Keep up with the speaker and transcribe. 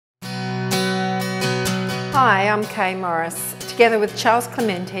Hi, I'm Kay Morris. Together with Charles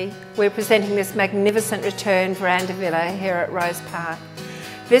Clementi, we're presenting this magnificent return veranda villa here at Rose Park.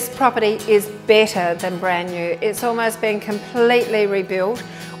 This property is better than brand new. It's almost been completely rebuilt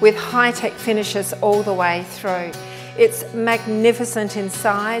with high-tech finishes all the way through. It's magnificent in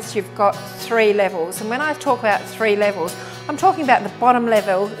size. You've got 3 levels, and when I talk about 3 levels, I'm talking about the bottom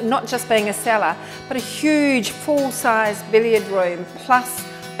level not just being a cellar, but a huge full-size billiard room plus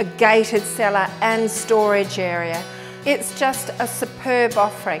a gated cellar and storage area. It's just a superb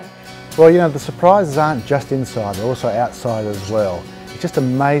offering. Well, you know, the surprises aren't just inside, they're also outside as well. It's just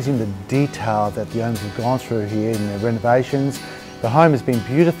amazing the detail that the owners have gone through here in their renovations. The home has been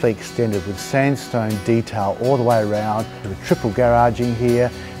beautifully extended with sandstone detail all the way around, with triple garaging here,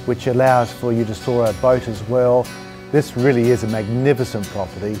 which allows for you to store a boat as well. This really is a magnificent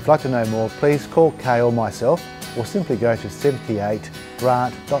property. If you'd like to know more, please call Kay or myself, or simply go to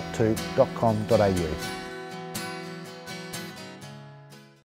 78grant.toop.com.au.